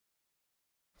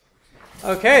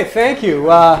Okay, thank you.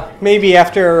 Maybe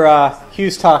after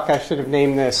Hugh's talk, I should have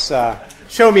named this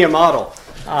Show Me a Model.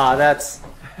 That's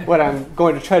what I'm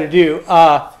going to try to do.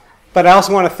 But I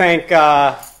also want to thank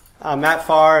Matt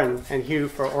Farr and Hugh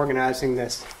for organizing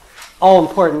this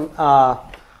all-important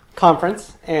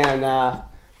conference, and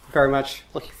very much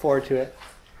looking forward to it.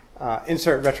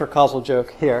 Insert retrocausal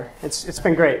joke here. It's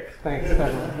been great. Thanks,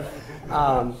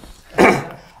 everyone.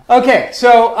 Okay,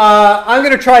 so I'm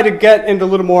going to try to get into a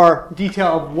little more detail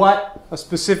of what a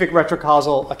specific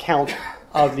retrocausal account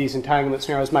of these entanglement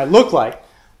scenarios might look like.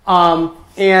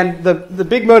 And the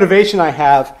big motivation I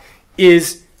have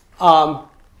is a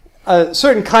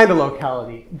certain kind of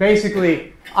locality.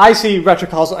 Basically, I see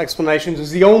retrocausal explanations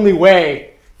as the only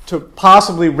way to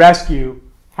possibly rescue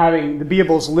having the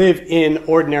beables live in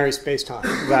ordinary space-time.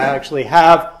 That actually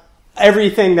have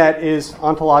everything that is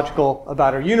ontological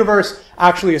about our universe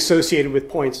actually associated with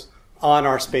points on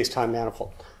our space-time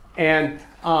manifold. And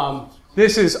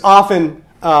this is often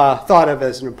thought of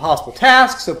as an impossible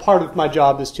task, so part of my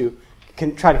job is to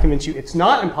try to convince you it's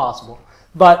not impossible.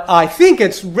 But I think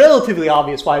it's relatively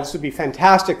obvious why this would be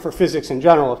fantastic for physics in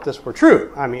general if this were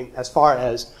true. I mean, as far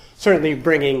as certainly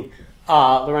bringing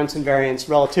Lorentz invariance,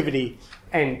 relativity,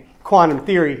 and quantum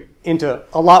theory into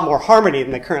a lot more harmony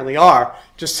than they currently are.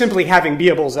 Just simply having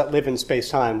beables that live in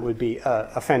space-time would be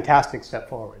a fantastic step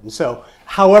forward. And so,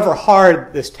 however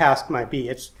hard this task might be,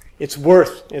 it's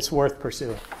worth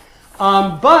pursuing.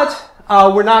 But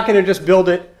we're not going to just build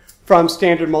it from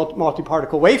standard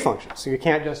multi-particle wave functions. So you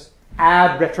can't just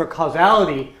add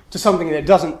retrocausality to something that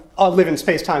doesn't live in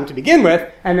space-time to begin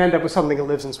with, and end up with something that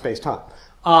lives in space-time.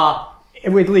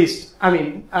 At least, I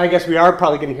mean, I guess we are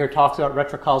probably going to hear talks about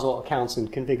retrocausal accounts in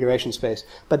configuration space,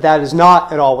 but that is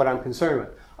not at all what I'm concerned with.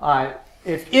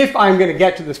 If I'm going to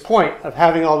get to this point of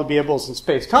having all the beables in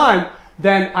space-time,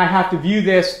 then I have to view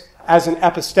this as an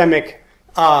epistemic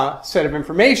set of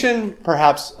information,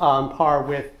 perhaps par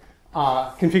with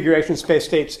configuration space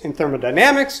states in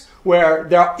thermodynamics, where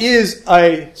there is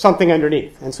something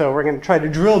underneath. And so we're going to try to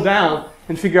drill down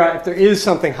and figure out if there is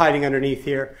something hiding underneath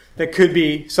here that could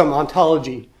be some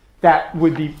ontology that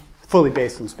would be fully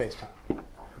based in space-time.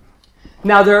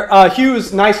 Now, Hugh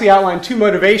has nicely outlined two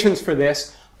motivations for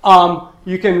this.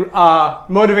 You can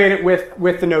motivate it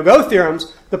with the no-go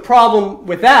theorems. The problem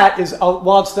with that is,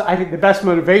 while it's, I think, the best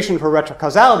motivation for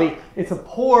retrocausality, it's a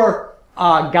poor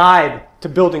guide to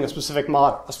building a specific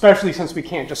model, especially since we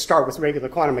can't just start with regular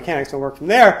quantum mechanics and work from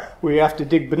there. We have to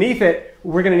dig beneath it.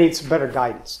 We're going to need some better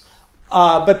guidance.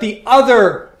 But the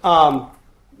other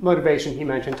motivation he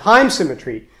mentioned, time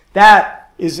symmetry,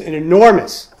 that is an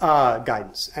enormous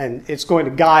guidance, and it's going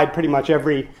to guide pretty much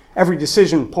every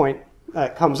decision point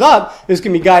that comes up is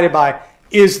going to be guided by,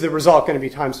 is the result going to be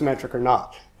time symmetric or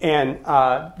not? And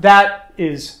that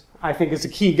is, I think, is a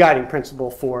key guiding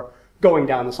principle for going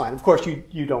down this line. Of course,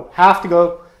 you don't have to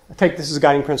go take this as a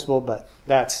guiding principle, but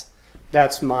that's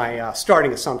my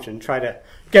starting assumption. Try to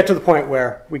get to the point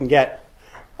where we can get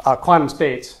quantum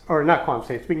states, or not quantum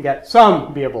states, we can get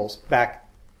some beables back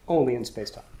only in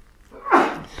space-time.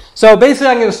 So basically,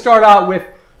 I'm going to start out with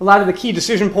a lot of the key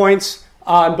decision points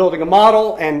on building a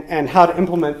model and how to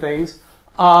implement things.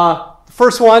 The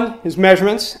first one is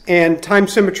measurements, and time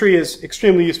symmetry is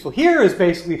extremely useful here. It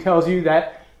basically tells you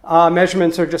that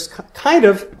measurements are just kind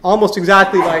of almost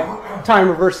exactly like time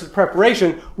reverses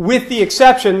preparation, with the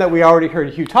exception that we already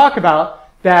heard Hugh talk about,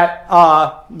 that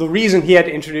the reason he had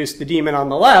to introduce the daemon on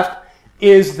the left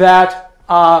is that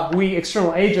we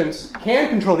external agents can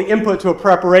control the input to a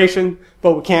preparation,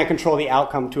 but we can't control the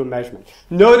outcome to a measurement.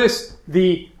 Notice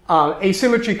the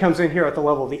asymmetry comes in here at the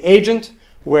level of the agent,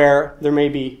 where there may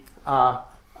be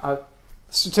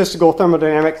statistical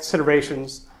thermodynamic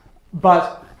considerations,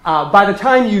 but by the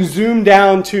time you zoom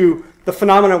down to the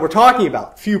phenomena we're talking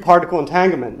about, few particle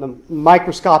entanglement, the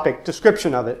microscopic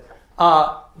description of it,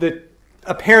 the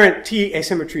apparent T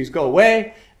asymmetries go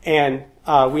away, and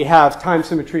we have time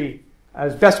symmetry,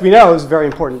 as best we know, is a very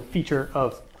important feature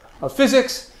of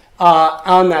physics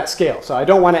on that scale. So I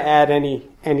don't want to add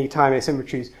any time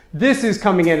asymmetries. This is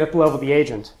coming in at the level of the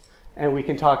agent, and we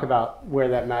can talk about where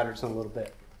that matters in a little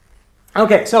bit.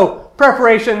 Okay, so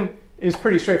preparation is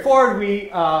pretty straightforward. We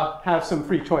have some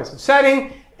free choice of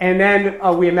setting, and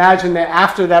then we imagine that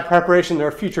after that preparation there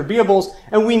are future beables,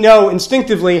 and we know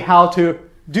instinctively how to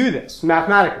do this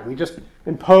mathematically. We just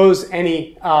impose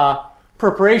any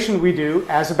preparation we do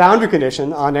as a boundary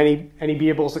condition on any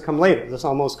beables that come later. This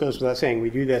almost goes without saying. We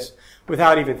do this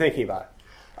without even thinking about it.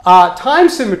 Time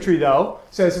symmetry, though,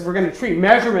 says if we're going to treat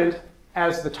measurement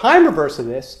as the time reverse of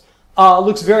this,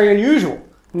 looks very unusual.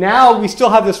 now we still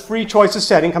have this free choice of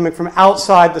setting coming from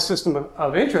outside the system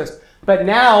of interest, but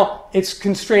now it's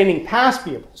constraining past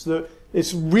variables.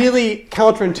 It's really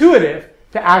counterintuitive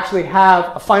to actually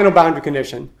have a final boundary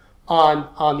condition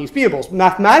on these variables.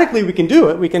 Mathematically, we can do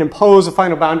it. We can impose a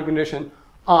final boundary condition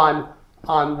on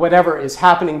whatever is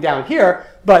happening down here,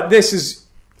 but this is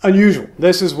unusual.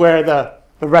 This is where the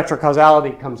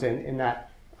retrocausality comes in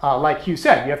that, like Hugh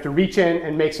said, you have to reach in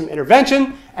and make some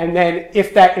intervention, and then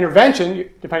if that intervention,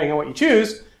 depending on what you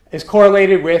choose, is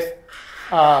correlated with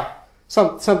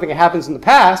something that happens in the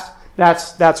past,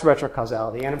 that's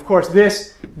retrocausality. And of course,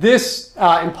 this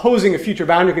imposing a future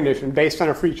boundary condition based on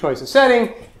a free choice of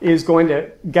setting is going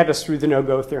to get us through the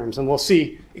no-go theorems. And we'll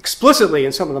see explicitly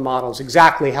in some of the models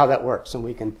exactly how that works. And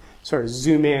we can sort of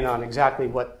zoom in on exactly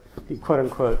what the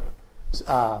quote-unquote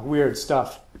weird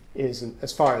stuff is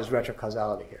as far as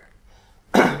retrocausality here.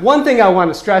 One thing I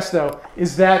want to stress, though,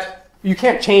 is that you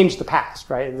can't change the past,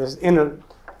 right? If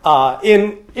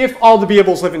all the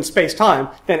variables live in space-time,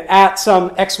 then at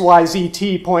some x, y, z,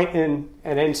 t point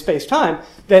in space-time,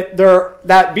 that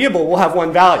variable will have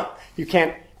one value. You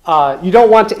can't. You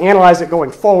don't want to analyze it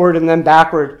going forward and then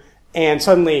backward, and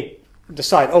suddenly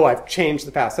decide, oh, I've changed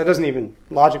the past. That doesn't even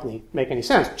logically make any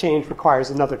sense. Change requires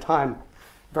another time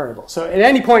variable. So at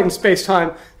any point in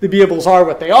space-time, the variables are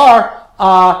what they are,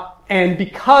 and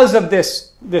because of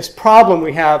this problem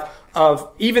we have of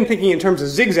even thinking in terms of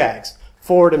zigzags,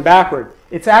 forward and backward,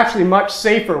 it's actually much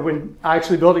safer when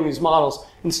actually building these models,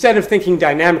 instead of thinking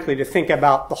dynamically, to think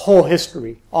about the whole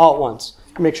history all at once.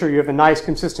 Make sure you have a nice,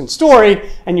 consistent story,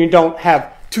 and you don't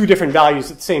have two different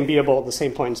values at the same variable at the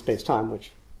same point in space-time,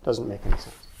 which doesn't make any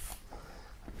sense.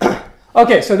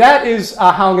 Okay, so that is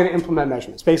how I'm going to implement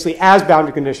measurements, basically as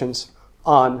boundary conditions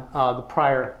on the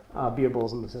prior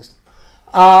variables in the system.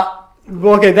 Well,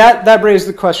 okay, that raises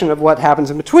the question of what happens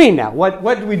in between now.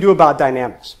 What do we do about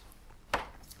dynamics?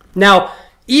 Now,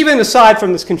 even aside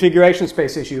from this configuration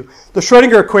space issue, the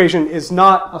Schrödinger equation is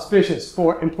not auspicious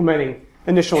for implementing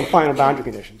initial and final boundary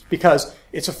conditions, because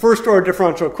it's a first-order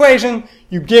differential equation.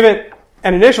 You give it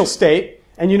an initial state,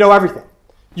 and you know everything.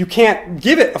 You can't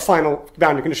give it a final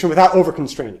boundary condition without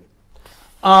over-constraining.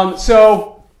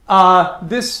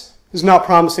 This is not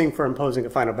promising for imposing a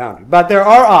final boundary, but there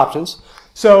are options.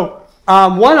 So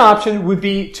one option would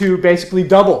be to basically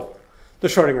double the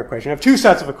Schrödinger equation. Have two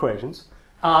sets of equations.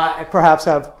 And perhaps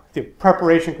have the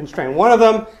preparation constrain one of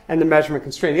them and the measurement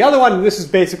constrain the other one. And this is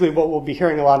basically what we'll be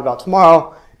hearing a lot about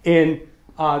tomorrow in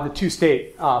the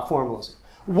two-state formalism.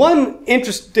 One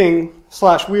interesting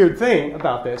 / weird thing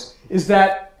about this is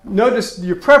that notice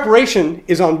your preparation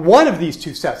is on one of these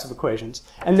two sets of equations,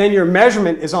 and then your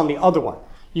measurement is on the other one.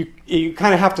 You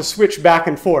kind of have to switch back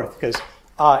and forth, because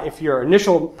if your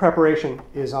initial preparation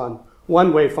is on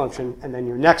one wave function and then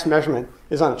your next measurement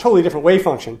is on a totally different wave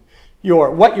function,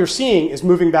 what you're seeing is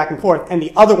moving back and forth, and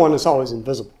the other one is always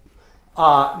invisible.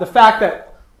 The fact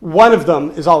that one of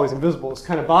them is always invisible has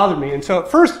kind of bothered me. And so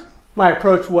at first, my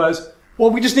approach was,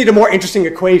 well, we just need a more interesting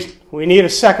equation. We need a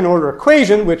second-order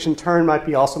equation, which in turn might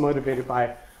be also motivated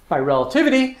by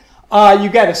relativity. You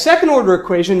get a second-order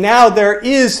equation. Now there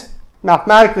is,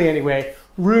 mathematically anyway,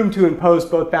 room to impose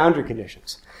both boundary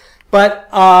conditions. But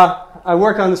I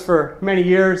worked on this for many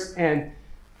years, and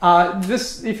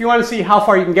if you want to see how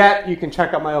far you can get, you can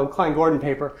check out my old Klein-Gordon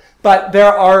paper. But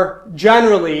there are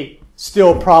generally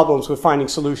still problems with finding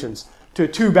solutions to a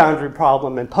two-boundary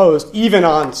problem imposed even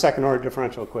on second-order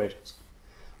differential equations.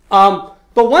 But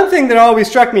one thing that always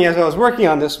struck me as I was working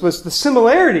on this was the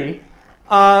similarity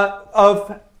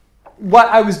of what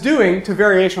I was doing to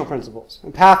variational principles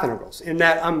and path integrals, in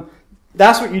that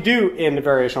that's what you do in the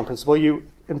variational principle. You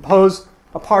impose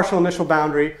a partial initial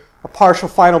boundary, a partial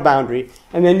final boundary,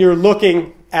 and then you're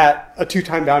looking at a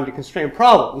two-time boundary constraint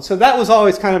problem. And so that was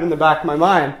always kind of in the back of my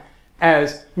mind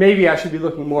as maybe I should be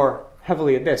looking more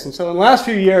heavily at this. And so in the last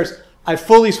few years, I've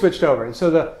fully switched over. And so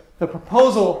the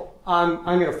proposal I'm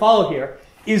going to follow here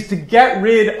is to get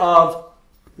rid of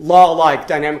law-like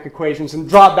dynamic equations and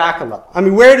drop back a level. I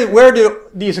mean, where do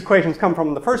these equations come from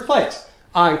in the first place?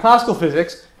 In classical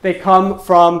physics, they come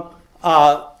from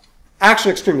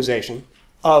action extremization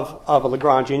of a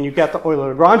Lagrangian. You get the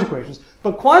Euler-Lagrange equations.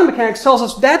 But quantum mechanics tells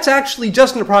us that's actually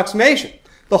just an approximation.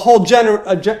 The whole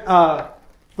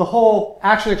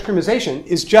action extremization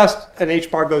is just an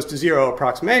h-bar goes to 0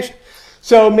 approximation.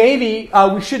 So maybe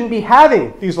we shouldn't be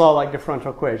having these law-like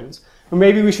differential equations. Or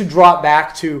maybe we should drop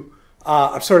back to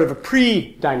a sort of a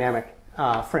pre-dynamic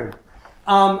framework.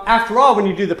 After all, when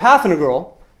you do the path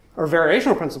integral, or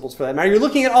variational principles for that matter, you're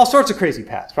looking at all sorts of crazy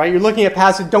paths, right? You're looking at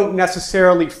paths that don't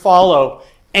necessarily follow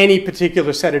any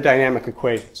particular set of dynamic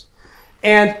equations.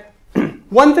 And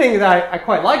one thing that I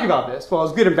quite like about this, well,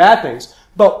 it's good and bad things,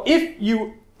 but if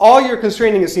all you're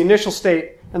constraining is the initial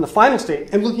state and the final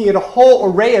state, and looking at a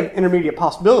whole array of intermediate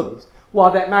possibilities,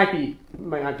 while that might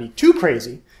not be too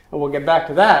crazy, and we'll get back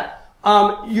to that,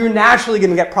 you're naturally going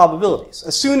to get probabilities.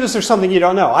 As soon as there's something you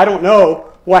don't know, I don't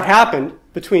know what happened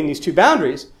between these two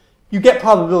boundaries, you get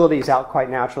probabilities out quite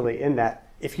naturally in that.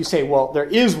 If you say, well, there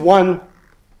is one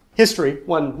history,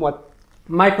 one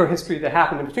microhistory that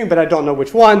happened in between, but I don't know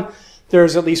which one,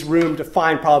 there's at least room to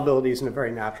find probabilities in a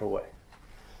very natural way.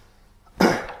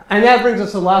 And that brings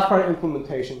us to the last part of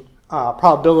implementation,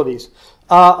 probabilities.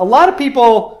 A lot of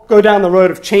people go down the road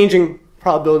of changing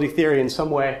probability theory in some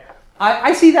way.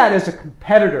 I see that as a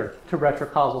competitor to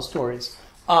retrocausal stories.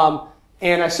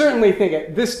 And I certainly think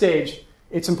at this stage,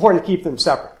 it's important to keep them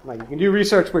separate. Like, you can do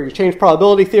research where you change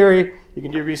probability theory, you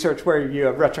can do research where you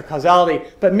have retrocausality,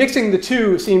 but mixing the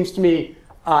two seems to me,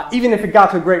 even if it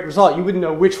got to a great result, you wouldn't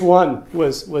know which one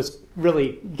was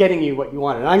really getting you what you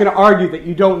wanted. And I'm going to argue that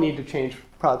you don't need to change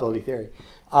probability theory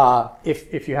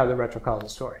if you have the retrocausal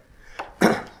story.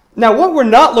 Now, what we're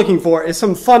not looking for is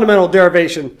some fundamental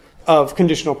derivation of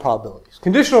conditional probabilities.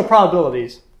 Conditional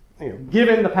probabilities,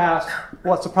 given the past,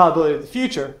 what's the probability of the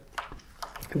future?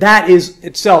 That is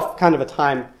itself kind of a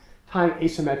time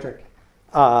asymmetric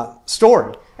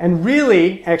story. And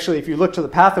really, actually, if you look to the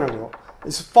path integral,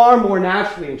 it's far more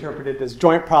naturally interpreted as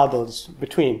joint probabilities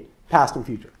between past and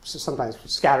future. So sometimes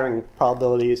scattering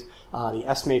probabilities, the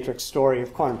S-matrix story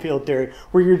of quantum field theory,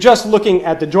 where you're just looking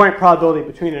at the joint probability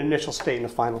between an initial state and a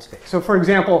final state. So for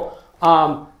example,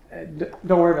 don't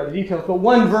worry about the details, but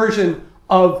one version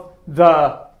of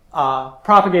the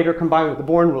propagator combined with the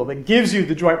Born rule that gives you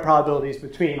the joint probabilities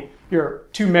between your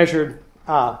two measured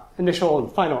initial and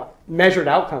final measured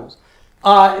outcomes.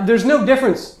 There's no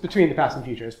difference between the past and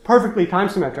future. It's perfectly time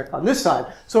symmetric on this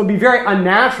side, so it'd be very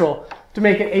unnatural to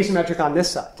make it asymmetric on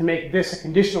this side, to make this a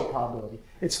conditional probability.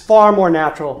 It's far more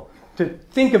natural to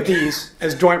think of these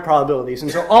as joint probabilities.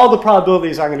 And so all the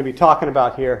probabilities I'm going to be talking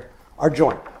about here are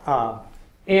joint.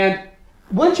 And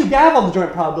once you have all the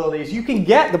joint probabilities, you can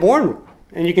get the Born rule,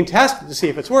 and you can test it to see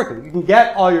if it's working. You can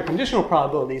get all your conditional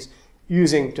probabilities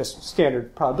using just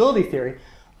standard probability theory.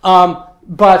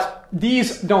 But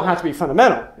these don't have to be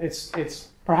fundamental. It's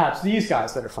perhaps these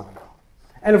guys that are fundamental.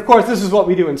 And of course, this is what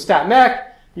we do in StatMech.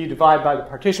 You divide by the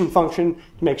partition function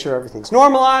to make sure everything's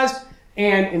normalized.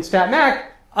 And in StatMech,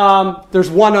 there's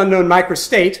one unknown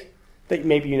microstate that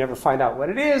maybe you never find out what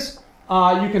it is.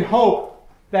 You can hope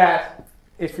that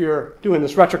if you're doing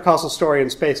this retrocausal story in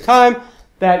space-time,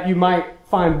 that you might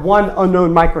find one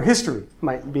unknown microhistory,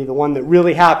 might be the one that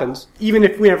really happens. Even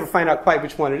if we never find out quite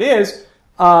which one it is,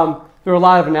 there are a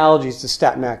lot of analogies to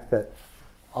StatMech that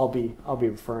I'll be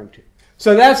referring to.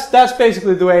 So that's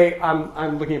basically the way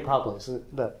I'm looking at probabilities.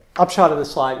 The upshot of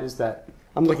this slide is that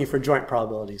I'm looking for joint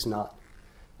probabilities, not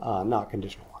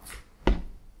conditional ones.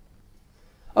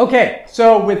 Okay,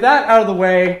 so with that out of the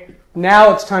way,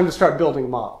 now it's time to start building a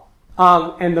model.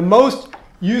 And the most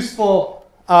useful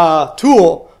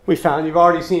tool we found, you've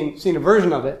already seen a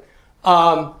version of it,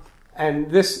 and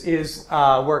this is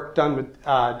work done with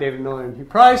David Miller and Hugh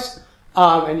Price,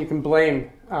 and you can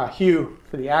blame Hugh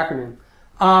for the acronym,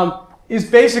 is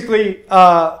basically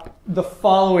the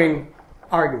following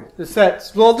argument. It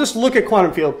says, well, just look at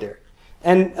quantum field theory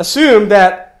and assume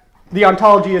that the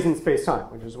ontology is in space-time,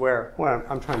 which is where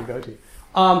I'm trying to go to.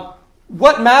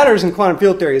 What matters in quantum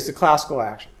field theory is the classical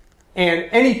action. And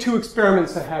any two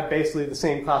experiments that have basically the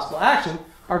same classical action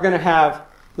are going to have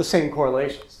the same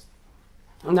correlations.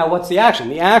 Now, what's the action?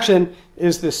 The action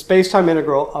is this space-time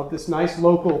integral of this nice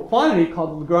local quantity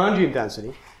called the Lagrangian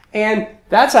density. And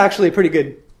that's actually a pretty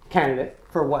good candidate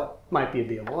for what might be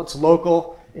available. It's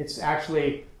local. It's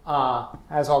actually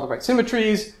has all the right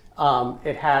symmetries.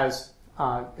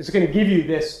 It's going to give you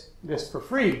this for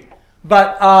free.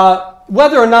 But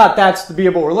whether or not that's the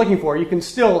beable we're looking for, you can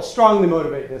still strongly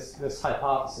motivate this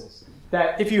hypothesis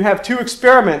that if you have two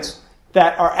experiments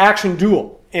that are action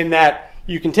dual, in that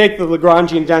you can take the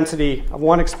Lagrangian density of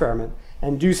one experiment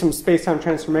and do some space-time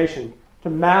transformation to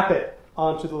map it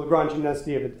onto the Lagrangian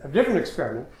density of a different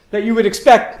experiment, that you would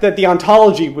expect that the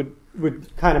ontology would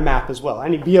kind of map as well.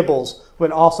 Any beables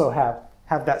would also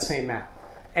have that same map.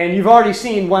 And you've already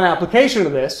seen one application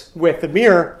of this with the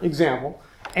mirror example,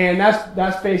 and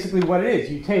that's basically what it is.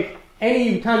 You take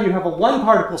any time you have a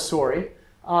one-particle story,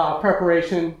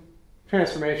 preparation,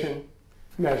 transformation,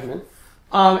 measurement.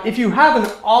 If you have an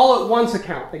all-at-once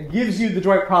account that gives you the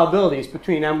joint probabilities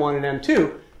between M1 and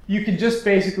M2, you can just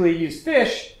basically use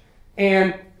fish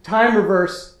and time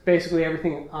reverse basically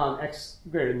everything on x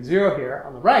greater than 0 here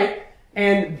on the right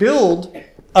and build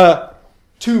a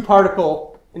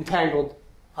two-particle entangled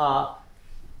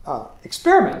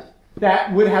experiment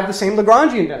that would have the same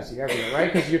Lagrangian density everywhere,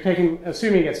 right? Because you're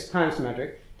assuming it's time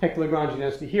symmetric, take the Lagrangian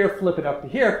density here, flip it up to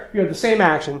here, you have the same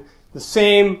action. The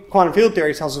same quantum field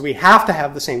theory tells us we have to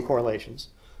have the same correlations.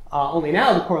 Only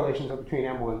now the correlations are between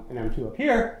M1 and M2 up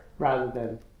here, rather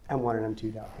than M1 and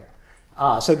M2 down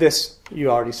here. So this,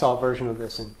 you already saw a version of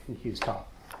this in Hugh's talk.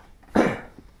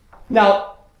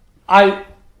 Now,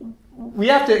 we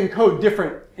have to encode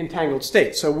different entangled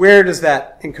states. So where does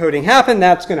that encoding happen?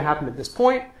 That's going to happen at this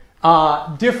point.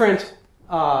 Different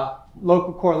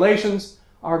local correlations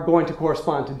are going to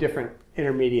correspond to different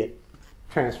intermediate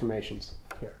transformations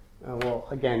here. We'll,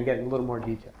 again, get in a little more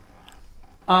detail.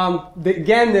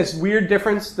 Again, this weird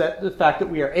difference, that the fact that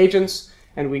we are agents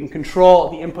and we can control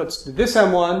the inputs to this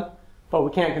M1, but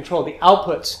we can't control the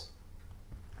outputs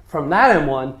from that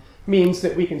M1, means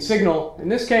that we can signal in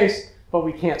this case, but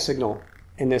we can't signal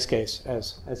in this case,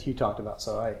 as Hugh talked about.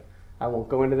 So I won't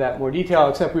go into that in more detail,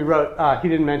 except we wrote, he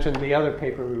didn't mention the other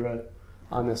paper we wrote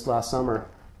on this last summer.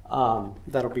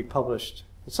 That'll be published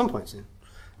at some point soon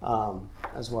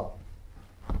as well.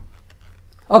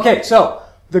 Okay, so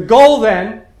the goal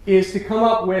then is to come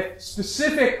up with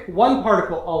specific one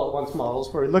particle all-at-once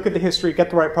models where we look at the history, get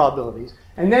the right probabilities,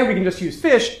 and then we can just use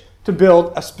fish to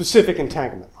build a specific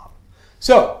entanglement model.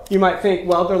 So you might think,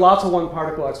 well, there are lots of one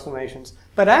particle explanations,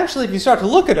 but actually if you start to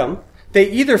look at them,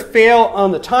 they either fail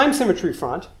on the time symmetry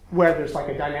front, where there's like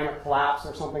a dynamic collapse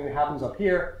or something that happens up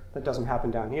here that doesn't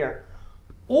happen down here,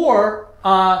 or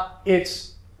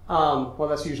it's, well,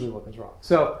 that's usually what goes wrong.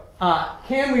 So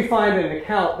can we find an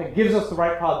account that gives us the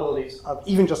right probabilities of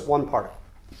even just one particle?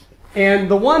 And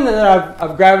the one that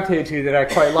I've gravitated to that I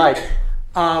quite like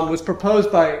was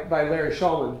proposed by Larry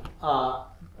Shulman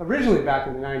originally back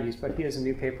in the 90s, but he has a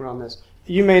new paper on this.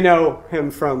 You may know him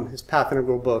from his path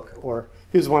integral book, or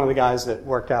he was one of the guys that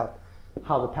worked out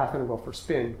how the path integral for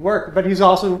spin worked, but he's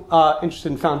also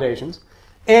interested in foundations.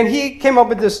 And he came up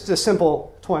with this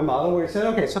simple toy model where he said,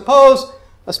 okay, suppose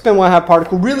a spin 1/2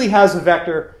 particle really has a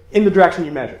vector in the direction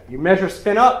you measure. You measure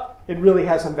spin up, it really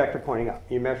has some vector pointing up.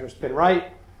 You measure spin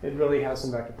right, it really has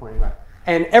some vector pointing right.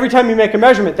 And every time you make a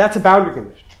measurement, that's a boundary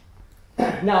condition.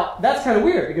 Now, that's kind of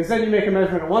weird, because then you make a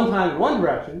measurement at one time in one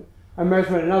direction, a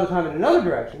measurement another time in another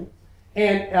direction,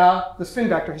 and the spin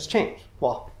vector has changed.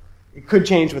 Well, it could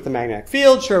change with the magnetic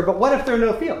field, sure, but what if there are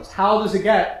no fields? How does it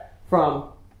get from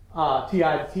Ti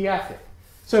to TF?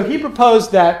 So he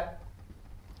proposed that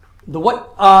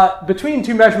between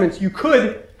two measurements, you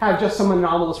could have just some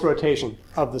anomalous rotation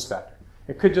of this vector.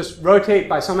 It could just rotate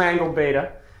by some angle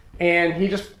beta, and he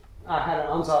just had an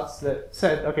ansatz that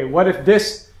said, okay, what if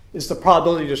this is the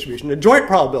probability distribution, the joint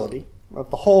probability of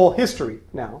the whole history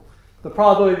now, the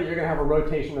probability that you're going to have a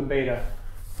rotation of beta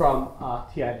from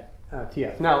Ti to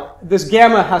TF. Now, this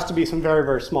gamma has to be some very,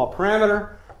 very small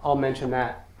parameter. I'll mention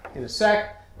that in a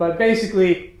sec. But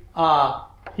basically,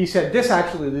 he said this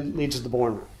actually leads to the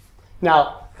Born rule.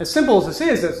 Now, as simple as this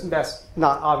is, that's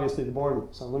not obviously the Born rule.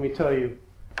 So let me tell you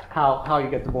how you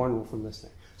get the Born rule from this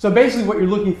thing. So basically what you're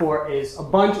looking for is a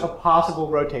bunch of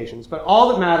possible rotations. But all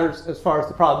that matters as far as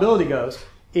the probability goes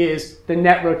is the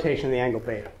net rotation of the angle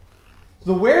beta.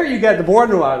 So where you get the Born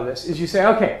rule out of this is you say,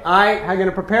 okay, I'm going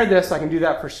to prepare this. I can do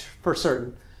that for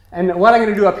certain. And what I'm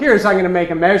going to do up here is I'm going to make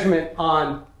a measurement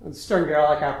on the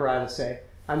Stern-Gerlach apparatus, say,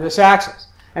 on this axis.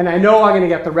 And I know I'm going to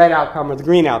get the red outcome or the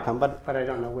green outcome, but I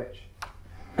don't know which.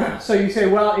 So you say,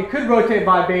 well, it could rotate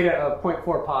by beta of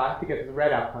 0.4 pi to get to the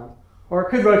red outcome, or it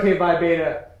could rotate by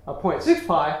beta of 0.6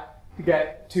 pi to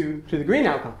get to the green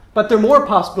outcome. But there are more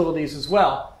possibilities as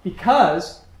well,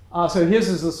 because, so his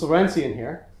is this Lorentzian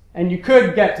here, and you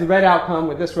could get to the red outcome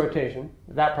with this rotation,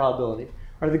 that probability,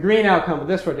 or the green outcome with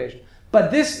this rotation.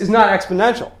 But this is not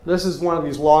exponential. This is one of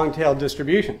these long-tailed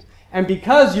distributions. And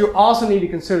because you also need to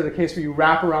consider the case where you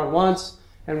wrap around once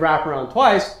and wrap around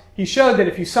twice, he showed that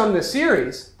if you sum this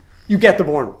series, you get the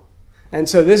Born rule. And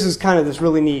so this is kind of this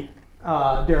really neat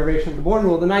derivation of the Born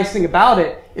rule. The nice thing about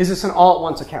it is it's an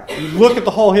all-at-once account. You look at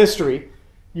the whole history,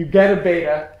 you get a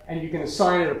beta, and you can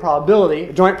assign it a probability,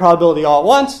 a joint probability all at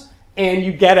once, and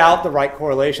you get out the right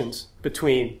correlations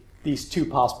between these two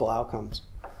possible outcomes.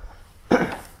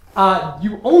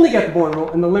 You only get the Born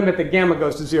rule in the limit that gamma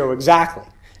goes to 0 exactly.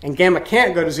 And gamma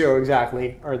can't go to 0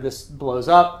 exactly, or this blows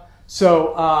up.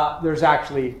 So there's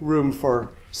actually room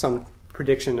for some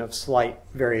prediction of slight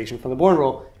variation from the Born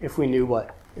rule if we knew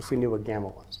what gamma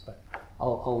was. But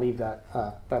I'll leave that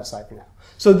aside for now.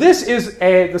 So this is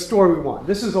the story we want.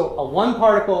 This is a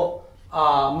one-particle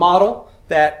model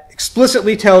that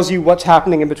explicitly tells you what's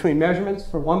happening in between measurements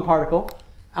for one particle.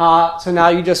 So now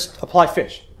you just apply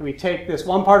fish. We take this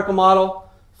one-particle model,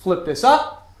 flip this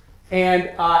up, And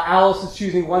Alice is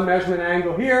choosing one measurement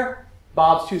angle here.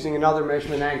 Bob's choosing another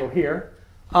measurement angle here.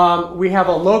 We have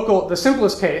a local, the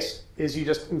simplest case is you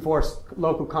just enforce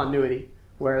local continuity,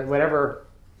 where whatever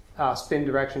spin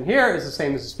direction here is the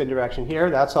same as the spin direction here.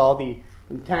 That's all the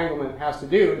entanglement has to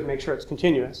do, is make sure it's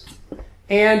continuous.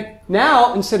 And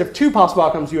now, instead of 2 possible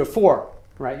outcomes, you have 4,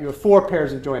 right? You have 4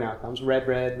 pairs of joint outcomes: red,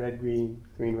 red, red, green,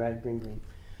 green, red, green, green.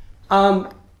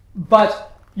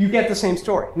 But you get the same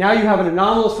story. Now you have an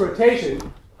anomalous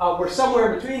rotation where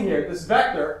somewhere in between here, this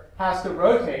vector has to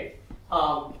rotate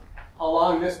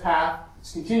along this path.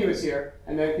 It's continuous here,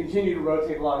 and then continue to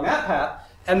rotate along that path.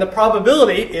 And the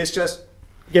probability is just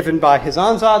given by his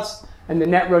ansatz, and the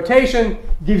net rotation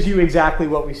gives you exactly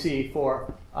what we see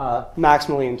for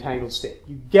maximally entangled state.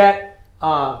 You get,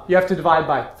 you have to divide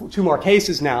by 2 more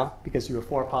cases now, because you have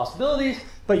 4 possibilities,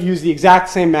 but use the exact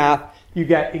same math. You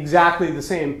get exactly the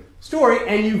same story,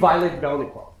 and you violate the Bell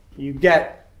inequality. You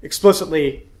get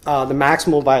explicitly the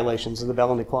maximal violations of the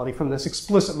Bell inequality from this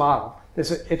explicit model.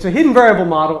 It's a hidden variable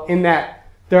model in that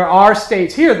there are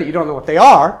states here that you don't know what they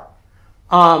are.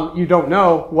 You don't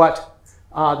know what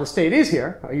the state is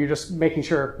here. You're just making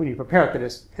sure when you prepare it that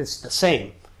it's the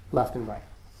same left and right.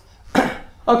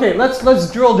 Okay,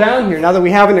 let's drill down here. Now that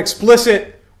we have an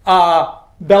explicit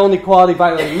Bell inequality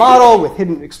violating model with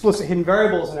explicit hidden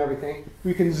variables and everything,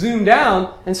 we can zoom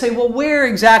down and say, well, where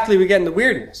exactly are we getting the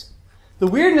weirdness? The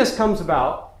weirdness comes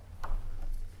about,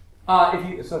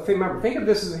 remember, think of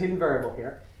this as a hidden variable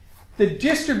here. The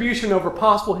distribution over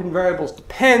possible hidden variables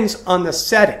depends on the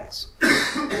settings.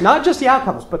 Not just the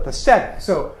outcomes, but the settings.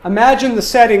 So imagine the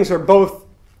settings are both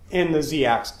in the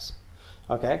z-axis.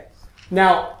 Okay?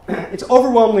 Now, it's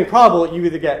overwhelmingly probable you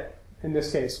either get, in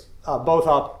this case, both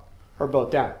up or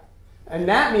both down. And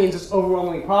that means it's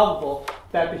overwhelmingly probable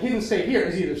that the hidden state here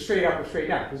is either straight up or straight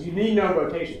down, because you need no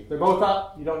rotation. If they're both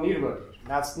up, you don't need a rotation.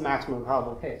 That's the maximum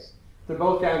probable case. If they're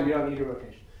both down, you don't need a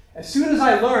rotation. As soon as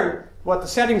I learn what the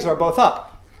settings are both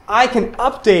up, I can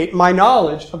update my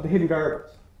knowledge of the hidden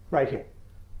variables right here.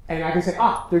 And I can say,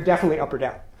 they're definitely up or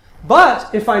down. But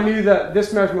if I knew that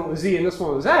this measurement was z and this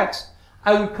one was x,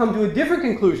 I would come to a different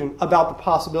conclusion about the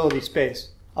possibility space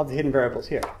of the hidden variables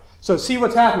here. So see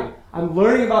what's happening. I'm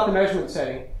learning about the measurement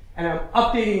setting, and I'm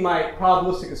updating my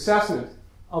probabilistic assessment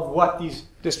of what these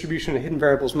distribution of hidden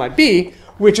variables might be,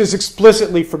 which is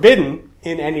explicitly forbidden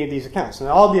in any of these accounts. In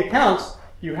all the accounts,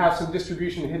 you have some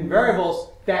distribution of hidden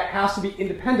variables that has to be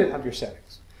independent of your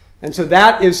settings. And so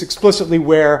that is explicitly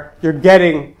where you're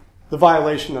getting the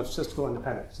violation of statistical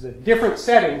independence. The different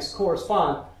settings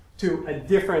correspond to a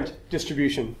different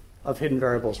distribution of hidden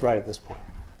variables right at this point.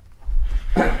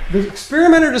 The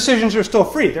experimenter decisions are still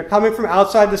free. They're coming from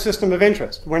outside the system of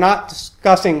interest. We're not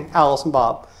discussing Alice and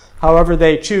Bob. However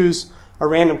they choose a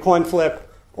random coin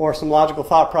flip or some logical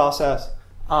thought process,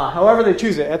 however they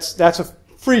choose it, that's a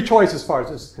free choice as far as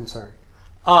this is concerned.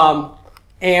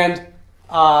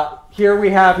 Here we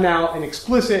have now an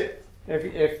explicit,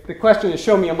 if the question is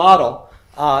show me a model,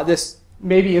 this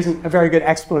maybe isn't a very good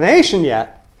explanation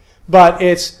yet, but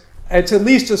it's at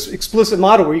least an explicit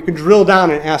model where you can drill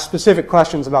down and ask specific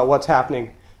questions about what's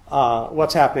happening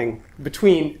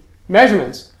between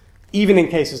measurements, even in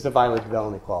cases that violate the Bell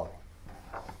inequality.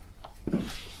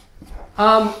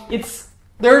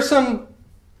 There are some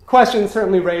questions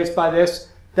certainly raised by this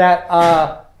that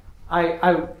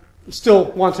I still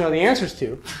want to know the answers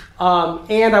to,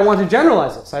 and I want to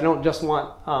generalize this. I don't just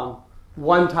want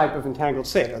one type of entangled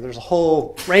state. There's a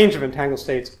whole range of entangled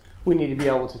states we need to be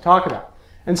able to talk about.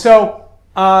 And so,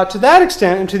 to that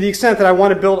extent, and to the extent that I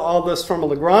want to build all this from a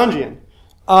Lagrangian,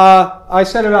 I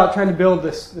set about trying to build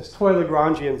this toy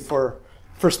Lagrangian for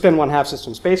spin 1/2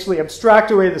 systems. Basically abstract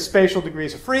away the spatial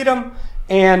degrees of freedom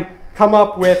and come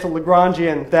up with a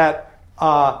Lagrangian that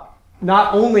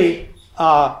not only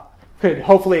could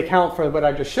hopefully account for what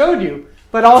I just showed you,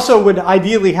 but also would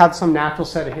ideally have some natural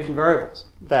set of hidden variables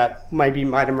that might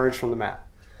emerge from the map.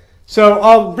 So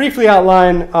I'll briefly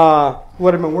outline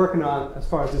what I've been working on as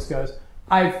far as this goes.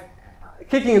 I've,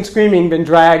 kicking and screaming, been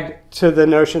dragged to the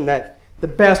notion that the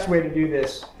best way to do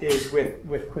this is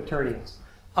with quaternions.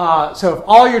 So if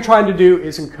all you're trying to do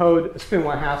is encode a spin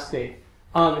 1/2 state,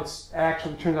 it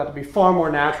actually turns out to be far more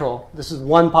natural. This is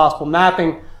one possible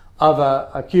mapping of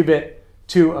a qubit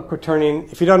to a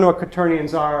quaternion. If you don't know what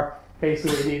quaternions are,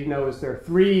 basically what you need to know is there are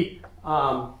 3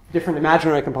 different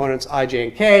imaginary components, I, J,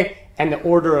 and K, and the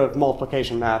order of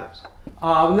multiplication matters.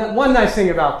 One nice thing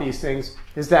about these things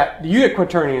is that the unit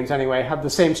quaternions, anyway, have the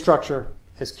same structure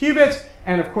as qubits,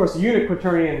 and of course the unit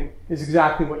quaternion is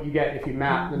exactly what you get if you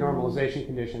map the normalization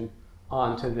condition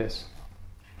onto this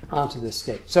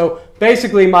state. So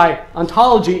basically my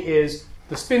ontology is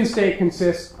the spin state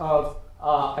consists of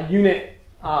a unit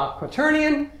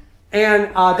quaternion,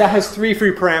 and that has 3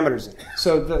 free parameters in it.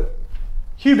 So the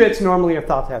qubits normally are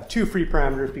thought to have 2 free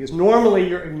parameters because normally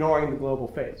you're ignoring the global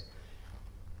phase.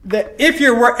 That if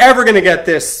you're ever going to get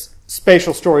this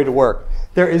spatial story to work,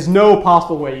 there is no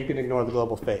possible way you can ignore the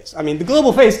global phase. I mean, the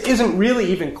global phase isn't really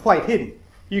even quite hidden.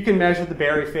 You can measure the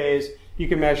Berry phase. You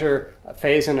can measure a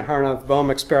phase in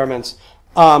Aharonov-Bohm experiments.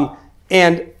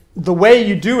 And the way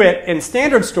you do it in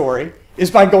standard story is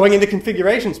by going into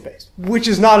configuration space, which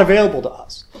is not available to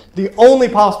us. The only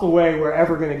possible way we're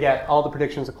ever going to get all the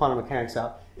predictions of quantum mechanics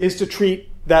out is to treat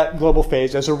that global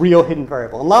phase as a real hidden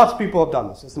variable. And lots of people have done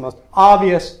this. It's the most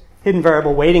obvious hidden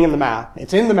variable waiting in the math.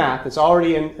 It's in the math. It's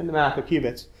already in the math of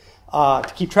qubits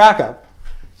to keep track of.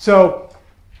 So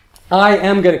I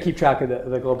am going to keep track of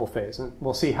the global phase, and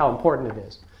we'll see how important it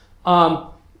is.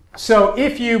 So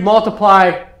if you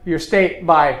multiply your state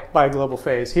by global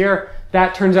phase here,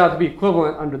 that turns out to be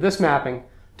equivalent under this mapping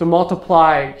to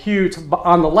multiply Q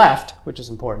on the left, which is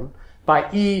important, by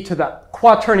e to the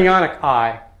quaternionic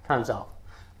I times alpha.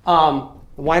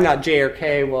 Why not J or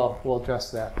K? Well, we'll address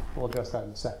that. We'll address that in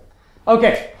a second.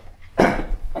 Okay.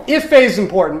 If phase is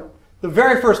important, the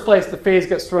very first place the phase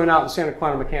gets thrown out in standard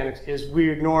quantum mechanics is we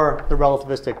ignore the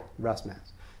relativistic rest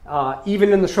mass.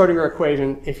 Even in the Schrodinger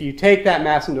equation, if you take that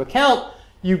mass into account,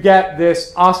 you get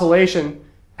this oscillation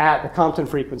at the Compton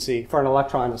frequency for an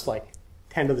electron that's like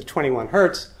 10 to the 21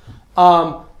 hertz.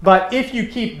 But if you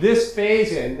keep this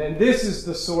phase in, then this is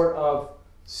the sort of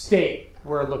state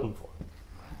we're looking for.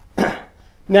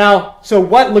 Now, so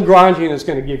what Lagrangian is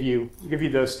going to give you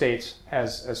those states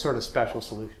as sort of special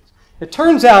solutions? It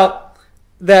turns out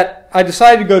that I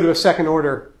decided to go to a second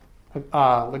order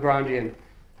Lagrangian,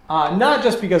 not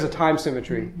just because of time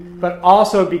symmetry, but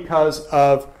also because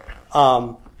of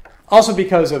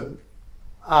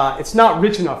it's not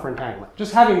rich enough for entanglement.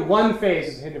 Just having one phase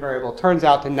as a hidden variable turns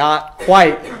out to not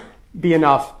quite be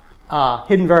enough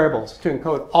hidden variables to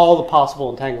encode all the possible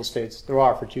entangled states there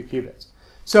are for 2 qubits.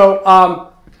 So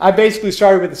I basically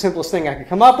started with the simplest thing I could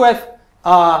come up with,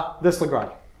 this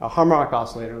Lagrangian, a harmonic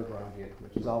oscillator Lagrangian,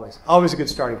 which is always a good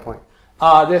starting point.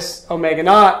 This omega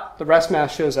naught, the rest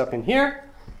mass shows up in here,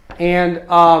 and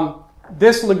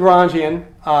this Lagrangian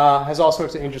has all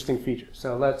sorts of interesting features.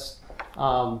 So let's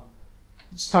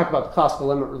talk about the classical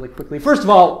limit really quickly. First of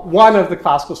all, one of the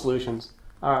classical solutions,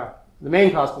 the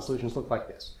main classical solutions look like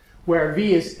this, where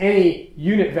V is any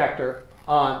unit vector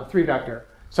on a 3 vector.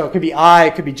 So it could be I,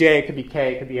 it could be J, it could be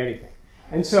K, it could be anything.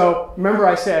 And so remember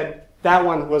I said that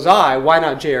one was I, why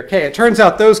not J or K? It turns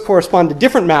out those correspond to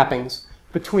different mappings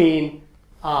between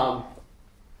the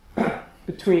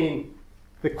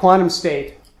quantum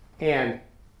state and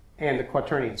the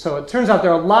quaternion. So it turns out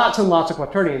there are lots and lots of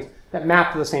quaternions that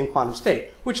map to the same quantum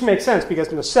state, which makes sense because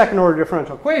in a second order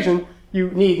differential equation,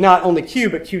 you need not only Q,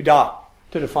 but Q dot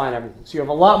to define everything. So you have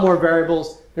a lot more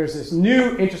variables. There's this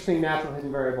new interesting natural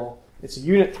hidden variable. It's a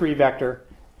unit 3 vector,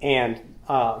 and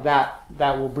that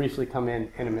will briefly come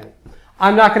in a minute.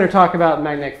 I'm not going to talk about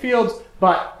magnetic fields,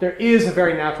 but there is a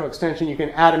very natural extension. You can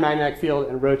add a magnetic field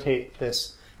and rotate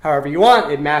this however you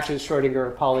want. It matches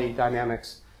Schrodinger Pauli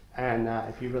dynamics, and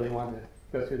if you really want to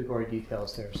go through the gory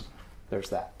details, there's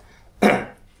that.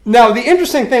 Now, the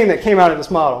interesting thing that came out of this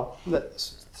model that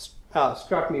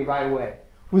struck me right away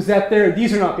was that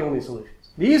these are not the only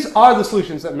solutions. These are the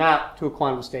solutions that map to a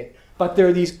quantum state, but there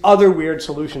are these other weird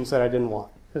solutions that I didn't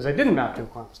want because I didn't map to a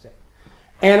quantum state.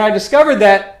 And I discovered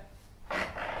that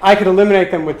I could eliminate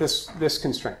them with this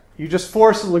constraint. You just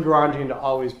force the Lagrangian to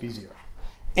always be 0.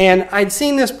 And I'd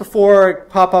seen this before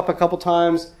pop up a couple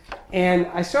times, and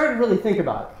I started to really think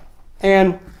about it.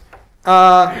 And,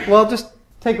 well, just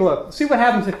take a look. See what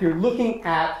happens if you're looking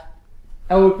at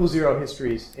L equals 0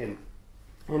 histories in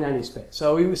any space.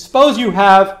 So suppose you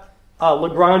have a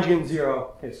Lagrangian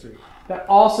 0 history that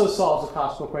also solves the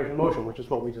classical equation of motion, which is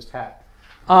what we just had.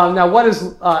 Now, what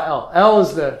is L? L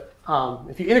is the,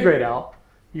 if you integrate L,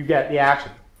 you get the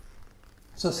action.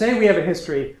 So say we have a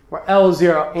history where L is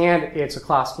 0 and it's a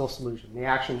classical solution. The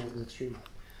action is extreme.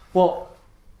 Well,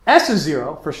 S is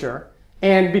 0 for sure.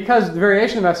 And because the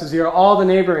variation of S is 0, all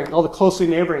the closely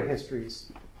neighboring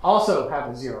histories also have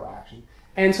a 0 action.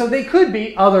 And so they could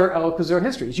be other L equals 0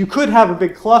 histories. You could have a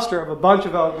big cluster of a bunch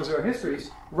of L equals 0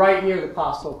 histories right near the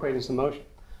classical equations of motion.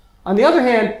 On the other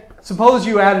hand, suppose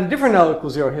you add a different L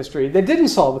equals 0 history that didn't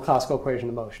solve the classical equation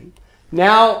of motion.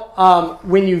 Now,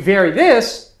 when you vary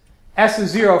this, S is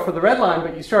 0 for the red line,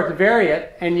 but you start to vary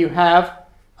it, and you have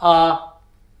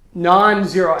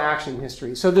non-zero action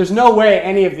history. So there's no way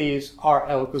any of these are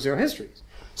L equals 0 histories.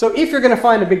 So if you're going to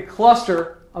find a big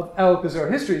cluster of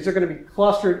L=0 histories are going to be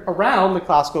clustered around the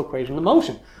classical equation of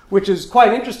motion, which is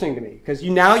quite interesting to me because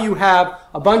now you have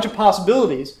a bunch of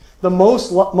possibilities.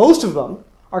 Most of them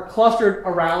are clustered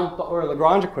around the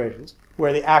Euler-Lagrange equations,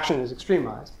 where the action is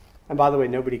extremized. And by the way,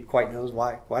 nobody quite knows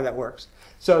why that works.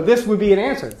 So this would be an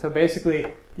answer. So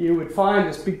basically, you would find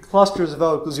this big clusters of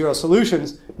L=0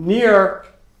 solutions near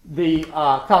the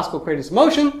classical equations of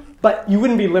motion, but you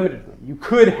wouldn't be limited to them. You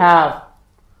could have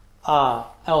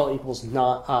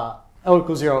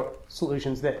L=0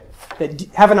 solutions that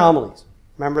have anomalies.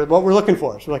 Remember, what we're looking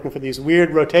for is we're looking for these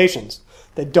weird rotations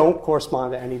that don't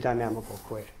correspond to any dynamical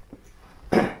equation.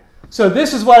 So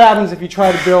this is what happens if you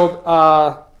try to build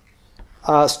a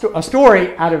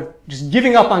story out of just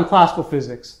giving up on classical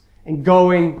physics and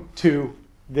going to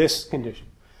this condition.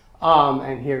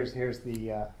 And here's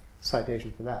the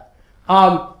citation for that.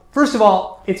 First of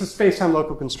all, it's a space-time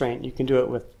local constraint. You can do it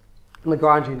with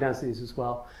Lagrangian densities as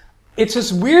well. It's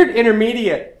this weird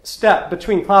intermediate step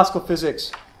between classical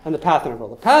physics and the path integral.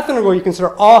 The path integral, you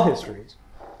consider all histories.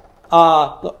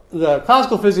 The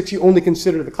classical physics, you only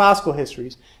consider the classical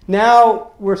histories.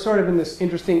 Now we're sort of in this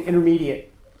interesting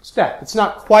intermediate step. It's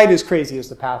not quite as crazy as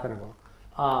the path integral.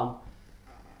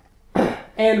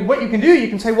 And what you can do, you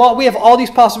can say, well, we have all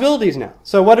these possibilities now.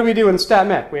 So what do we do in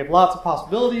StatMech? We have lots of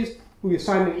possibilities. We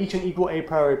assign them each an equal a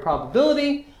priori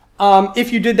probability.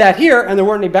 If you did that here and there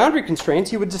weren't any boundary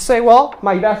constraints, you would just say, well,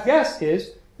 my best guess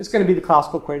is it's going to be the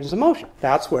classical equations of motion.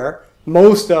 That's where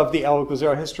most of the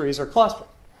L=0 histories are clustered.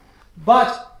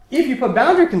 But if you put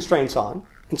boundary constraints on,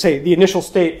 and say the initial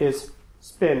state is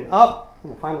spin up,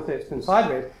 and the final state is spin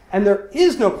sideways, and there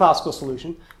is no classical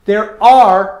solution, there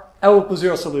are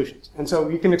L=0 solutions. And so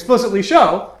you can explicitly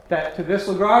show that to this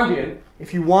Lagrangian,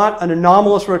 if you want an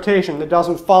anomalous rotation that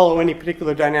doesn't follow any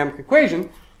particular dynamic equation,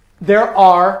 there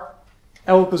are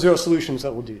L=0 solutions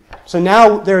that will do that. So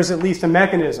now there's at least a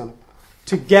mechanism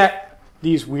to get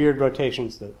these weird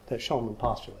rotations that Shulman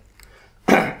postulated.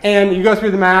 And you go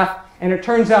through the math, and it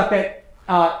turns out that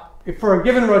if for a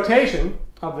given rotation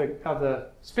of the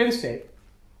spin state,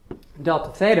 delta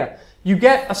theta, you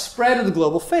get a spread of the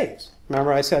global phase.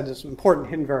 Remember I said this is an important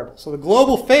hidden variable. So the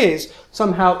global phase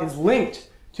somehow is linked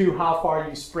to how far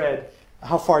you spread,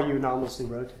 how far you anomalously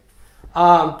rotate.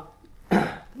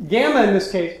 Gamma in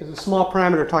this case is a small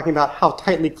parameter talking about how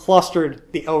tightly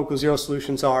clustered the L=0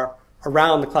 solutions are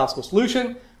around the classical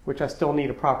solution, which I still need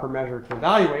a proper measure to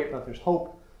evaluate, but there's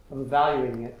hope of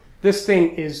evaluating it. This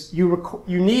thing is, you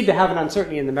need to have an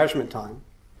uncertainty in the measurement time,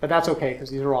 but that's okay because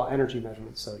these are all energy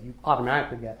measurements, so you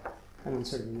automatically get an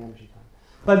uncertainty in the energy time.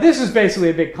 But this is basically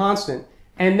a big constant,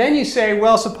 and then you say,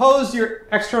 well, suppose your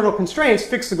external constraints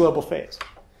fix the global phase.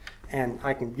 And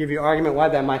I can give you an argument why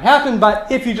that might happen,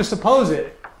 but if you just suppose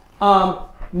it,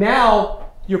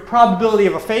 now your probability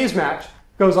of a phase match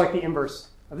goes like the inverse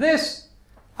of this,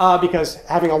 because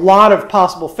having a lot of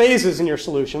possible phases in your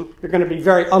solution, you're going to be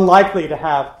very unlikely to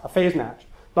have a phase match.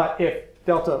 But if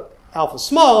delta alpha is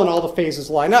small and all the phases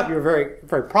line up, you're very,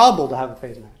 very probable to have a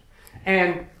phase match.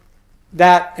 And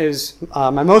that is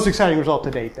my most exciting result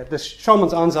to date, that this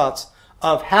Shulman's ansatz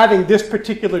of having this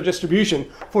particular distribution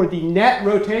for the net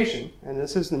rotation, and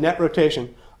this is the net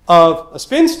rotation of a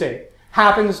spin state,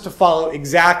 happens to follow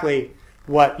exactly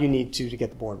what you need to get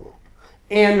the Born rule.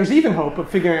 And there's even hope of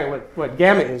figuring out what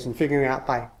gamma is and figuring out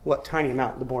by what tiny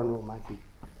amount the Born rule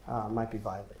might be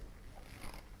violated.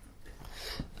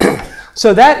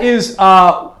 So that is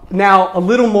now a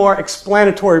little more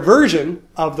explanatory version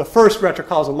of the first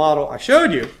retrocausal model I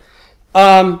showed you.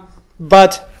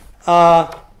 But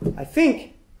I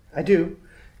think I do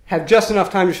have just enough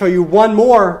time to show you one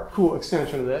more cool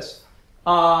extension of this,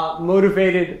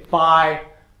 motivated by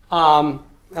a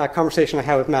conversation I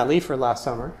had with Matt Leifer last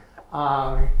summer.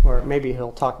 Or maybe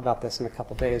he'll talk about this in a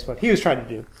couple days, what he was trying to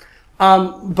do.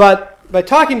 But by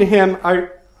talking to him,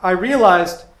 I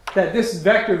realized that this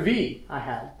vector v I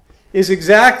had is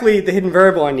exactly the hidden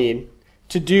variable I need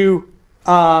to do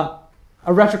a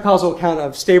retrocausal account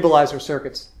of stabilizer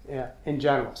circuits in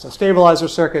general. So stabilizer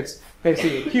circuits,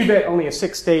 basically a qubit, only a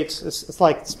 6 states. It's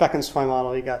like the Speckenswein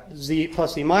model. You got z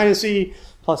plus z minus e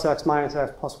plus x minus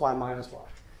f plus y minus y.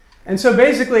 And so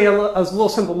basically, as a little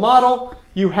simple model,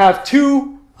 you have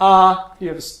you have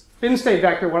a spin state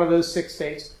vector, one of those 6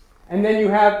 states, and then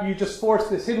you just force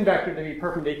this hidden vector to be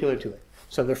perpendicular to it.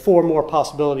 So there are 4 more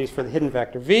possibilities for the hidden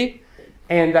vector v,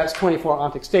 and that's 24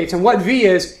 ontic states. And what v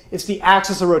is, it's the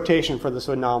axis of rotation for this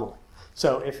anomaly.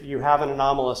 So if you have an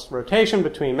anomalous rotation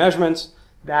between measurements,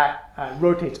 that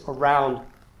rotates around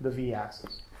the v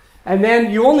axis. And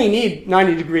then you only need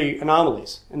 90-degree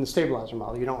anomalies in the stabilizer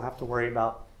model. You don't have to worry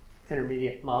about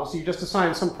intermediate models. So you just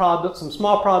assign some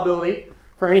small probability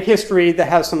for any history that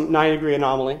has some 90-degree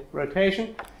anomaly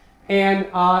rotation. And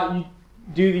you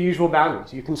do the usual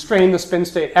boundaries. You constrain the spin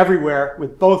state everywhere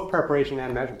with both preparation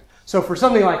and measurement. So for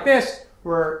something like this,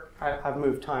 where I've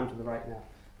moved time to the right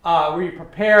now, where you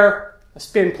prepare a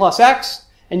spin plus x,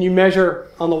 and you measure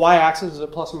on the y-axis, is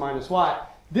it plus or minus y?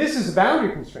 This is a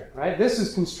boundary constraint, right? This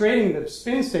is constraining the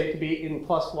spin state to be in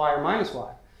plus y or minus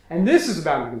y. And this is a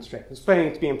boundary constraint, constraining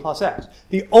it to be in plus x.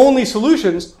 The only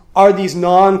solutions are these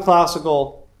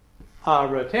non-classical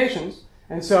rotations.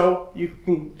 And so you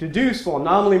can deduce, well,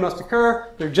 anomaly must occur.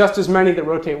 There are just as many that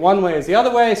rotate one way as the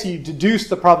other way. So you deduce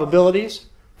the probabilities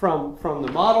from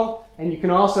the model. And you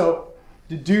can also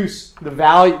deduce the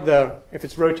value, if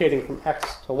it's rotating from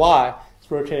x to y,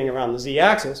 it's rotating around the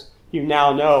z-axis. You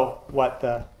now know what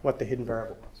the hidden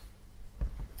variable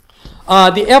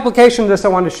was. The application of this I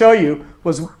wanted to show you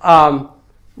was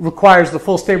requires the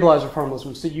full stabilizer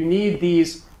formalism. So you need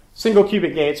these single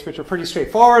qubit gates, which are pretty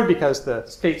straightforward because the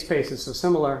state space is so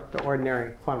similar to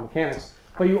ordinary quantum mechanics.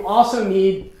 But you also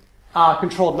need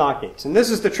controlled NOT gates. And this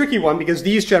is the tricky one because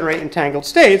these generate entangled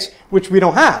states, which we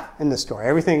don't have in this story.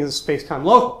 Everything is space-time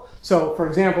local. So, for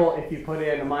example, if you put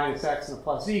in a minus x and a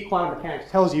plus z, quantum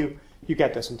mechanics tells you you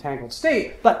get this entangled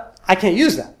state, but I can't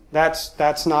use that.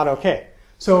 That's not okay.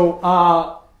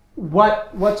 So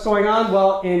what's going on?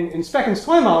 Well, in Speckin's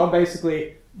toy model,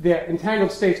 basically, the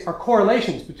entangled states are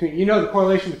correlations between, you know the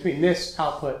correlation between this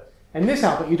output and this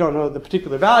output. You don't know the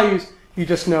particular values. You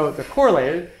just know they're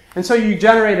correlated. And so you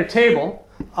generate a table.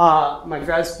 My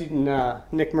grad student,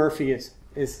 Nick Murphy,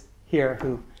 is here,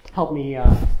 who helped me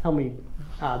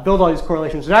build all these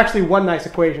correlations. There's actually one nice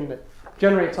equation that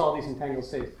generates all these entangled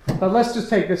states. But let's just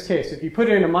take this case. If you put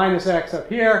in a minus x up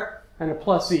here and a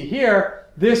plus z here,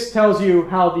 this tells you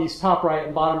how these top right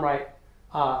and bottom right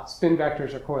spin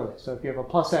vectors are correlated. So if you have a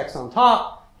plus x on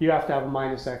top, you have to have a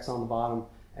minus x on the bottom,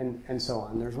 and so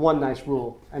on. There's one nice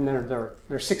rule, and then there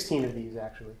are 16 of these,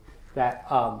 actually, that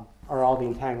are all the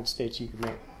entangled states you can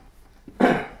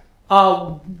make.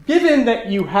 Given that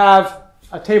you have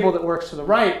a table that works to the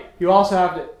right, you also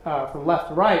have it from left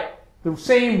to right. The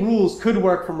same rules could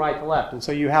work from right to left, and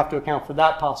so you have to account for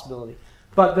that possibility.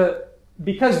 But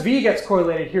because V gets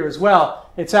correlated here as well,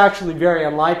 it's actually very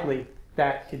unlikely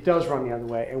that it does run the other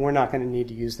way, and we're not going to need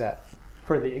to use that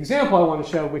for the example I want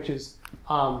to show, which is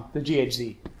the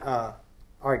GHZ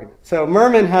argument. So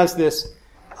Mermin has this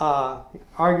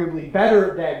arguably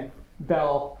better than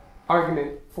Bell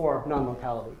argument for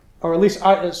non-locality, or at least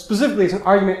specifically it's an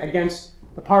argument against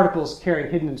the particles carrying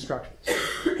hidden instructions.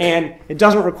 And it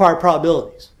doesn't require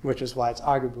probabilities, which is why it's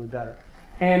arguably better.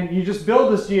 And you just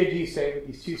build this GHZ state with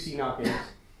these two C0 gates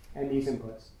and these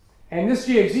inputs. And this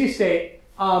GHZ state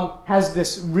has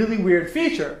this really weird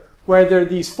feature where there are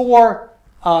these four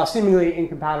seemingly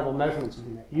incompatible measurements you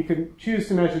can make. You can choose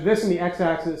to measure this in the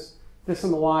x-axis, this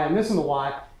in the y, and this in the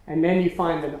y, and then you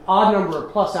find an odd number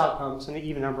of plus outcomes and an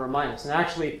even number of minus. And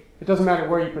actually, it doesn't matter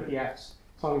where you put the x.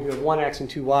 As long as you have one x and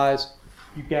two y's,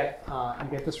 you get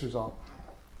this result.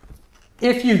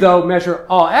 If you, though, measure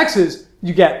all x's,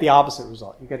 you get the opposite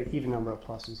result. You get an even number of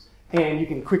pluses. And you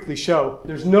can quickly show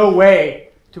there's no way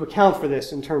to account for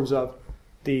this in terms of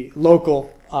the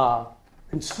local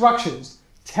instructions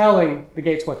telling the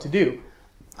gates what to do.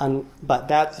 But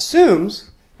that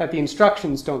assumes that the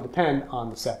instructions don't depend on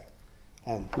the setting.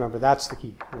 And remember, that's the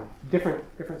key. Different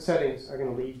settings are going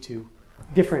to lead to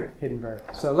different hidden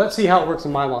variables. So let's see how it works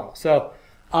in my model. So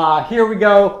here we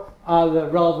go, the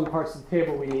relevant parts of the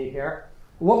table we need here.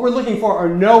 What we're looking for are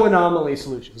no anomaly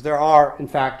solutions. There are, in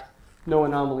fact, no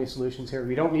anomaly solutions here.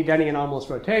 We don't need any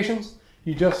anomalous rotations.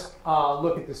 You just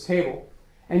look at this table,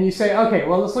 and you say, okay,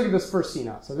 well, let's look at this first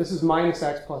C0. So this is minus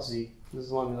x plus z. This is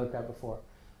the one we looked at before.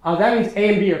 That means A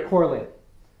and B are correlated.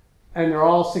 And there are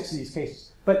all 6 of these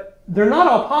cases. But they're not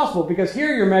all possible, because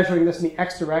here you're measuring this in the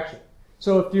x direction.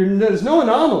 So if there's no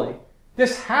anomaly,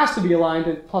 this has to be aligned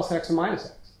at plus x and minus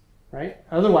x, right?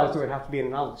 Otherwise, there would have to be an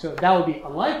anomaly. So that would be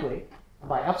unlikely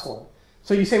by epsilon.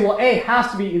 So you say, well, A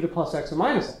has to be either plus x or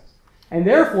minus x. And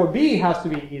therefore, B has to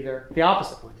be either the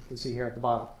opposite one. You can see here at the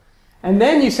bottom. And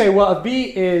then you say, well, if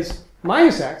B is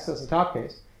minus x, that's the top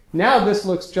case, now this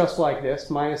looks just like this,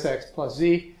 minus x plus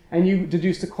z, and you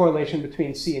deduce the correlation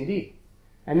between C and D.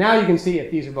 And now you can see if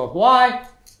these are both y,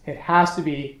 it has to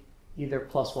be either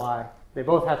plus y. They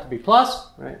both have to be plus,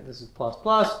 right? This is plus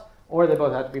plus, or they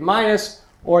both have to be minus,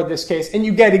 or this case. And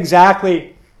you get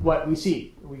exactly what we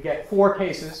see. We get 4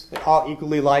 cases, they're all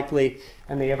equally likely,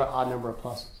 and they have an odd number of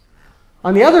pluses.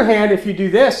 On the other hand, if you do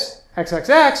this,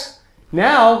 xxx,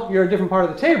 now you're a different part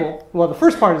of the table. Well, the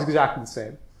first part is exactly the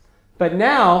same. But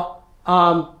now,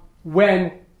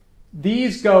 when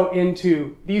these go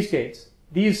into these gates,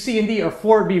 these C and D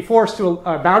are be forced to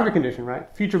a boundary condition, right?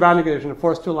 Future boundary condition are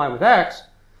forced to align with X.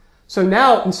 So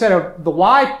now, instead of the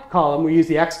Y column, we use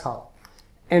the X column.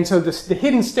 And so the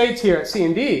hidden states here at C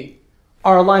and D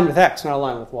are aligned with X, not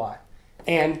aligned with Y.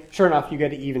 And sure enough, you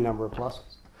get an even number of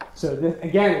pluses. So this,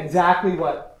 again, exactly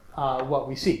what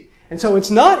we see. And so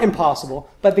it's not impossible,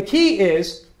 but the key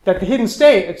is that the hidden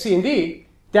state at C and D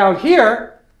down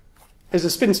here is a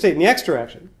spin state in the X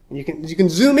direction. And you can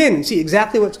zoom in and see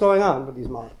exactly what's going on with these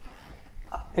models.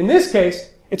 In this case,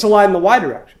 it's aligned in the Y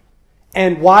direction.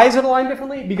 And why is it aligned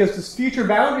differently? Because this future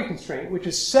boundary constraint, which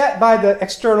is set by the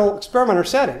external experimenter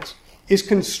settings, is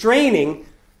constraining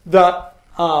the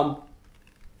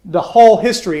whole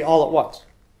history all at once.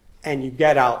 And you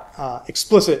get out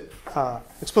explicitly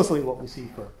what we see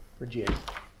for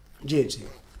GHZ.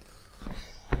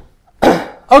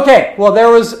 Okay, well, there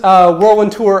was a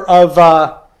whirlwind tour of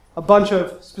a bunch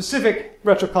of specific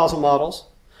retrocausal models.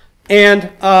 And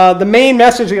the main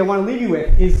message I want to leave you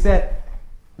with is that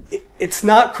it's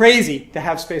not crazy to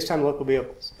have space-time local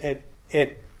variables.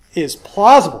 It is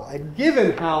plausible, and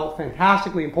given how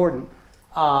fantastically important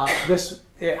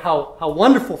how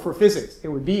wonderful for physics it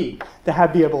would be to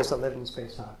have variables that live in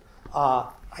space-time.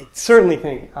 I certainly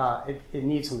think it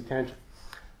needs some attention.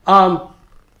 Well,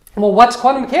 what's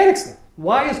quantum mechanics then?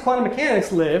 Why does quantum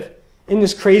mechanics live in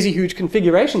this crazy huge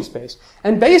configuration space?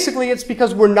 And basically, it's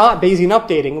because we're not Bayesian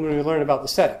updating when we learn about the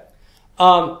setting.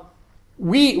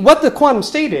 What the quantum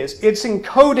state is, it's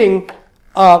encoding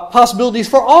possibilities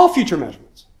for all future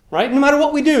measurements, right? No matter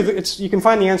what we do, you can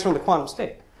find the answer in the quantum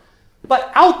state.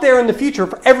 But out there in the future,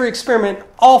 for every experiment,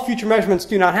 all future measurements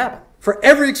do not happen. For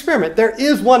every experiment, there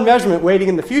is one measurement waiting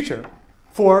in the future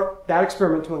for that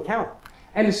experiment to encounter.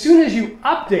 And as soon as you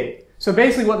update, so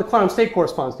basically what the quantum state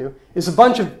corresponds to is a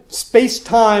bunch of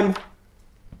space-time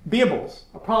variables,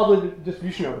 a probability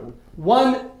distribution over them,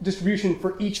 one distribution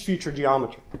for each future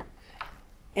geometry.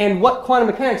 And what quantum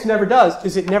mechanics never does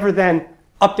is it never then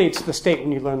updates the state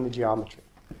when you learn the geometry.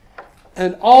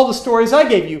 And all the stories I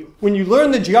gave you, when you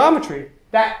learn the geometry,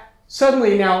 that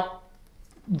suddenly now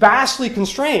vastly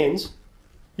constrains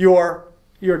your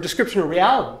description of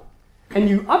reality. And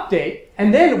you update,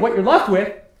 and then what you're left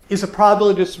with is a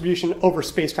probability distribution over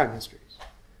space-time histories.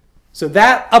 So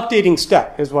that updating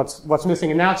step is what's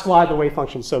missing, and that's why the wave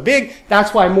function is so big.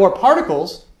 That's why more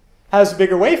particles has a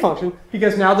bigger wave function,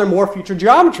 because now there are more future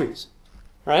geometries,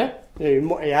 right?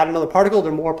 You add another particle,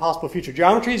 there are more possible future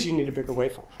geometries, you need a bigger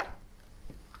wave function.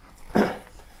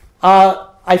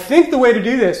 I think the way to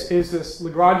do this is this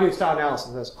Lagrangian-style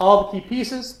analysis. It has all the key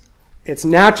pieces. It's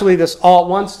naturally this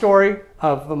all-at-once story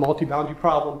of a multi-boundary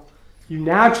problem. You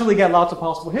naturally get lots of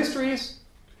possible histories,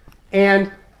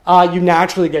 and you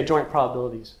naturally get joint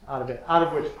probabilities out of it, out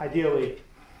of which ideally,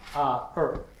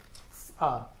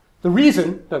 the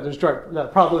reason that there's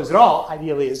that probabilities at all,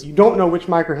 ideally, is you don't know which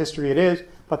microhistory it is,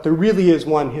 but there really is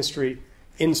one history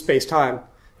in space-time.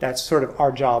 That's sort of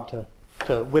our job to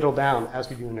whittle down as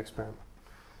we do an experiment.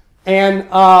 And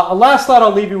a last thought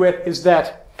I'll leave you with is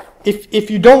that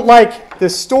if you don't like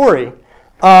this story,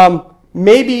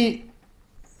 maybe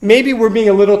we're being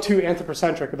a little too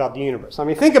anthropocentric about the universe. I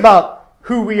mean, think about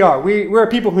who we are. We're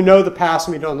people who know the past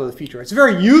and we don't know the future. It's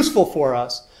very useful for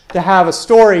us to have a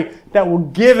story that will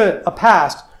give a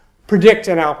past, predict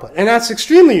an output. And that's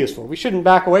extremely useful. We shouldn't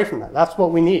back away from that. That's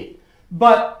what we need.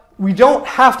 But we don't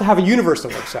have to have a universe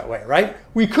that works that way, right?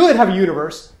 We could have a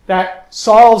universe that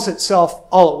solves itself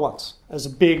all at once as a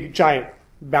big, giant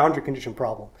boundary condition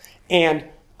problem. And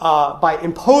by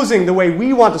imposing the way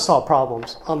we want to solve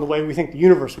problems on the way we think the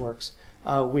universe works,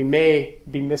 we may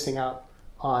be missing out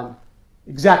on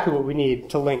exactly what we need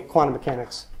to link quantum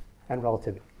mechanics and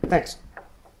relativity. Thanks.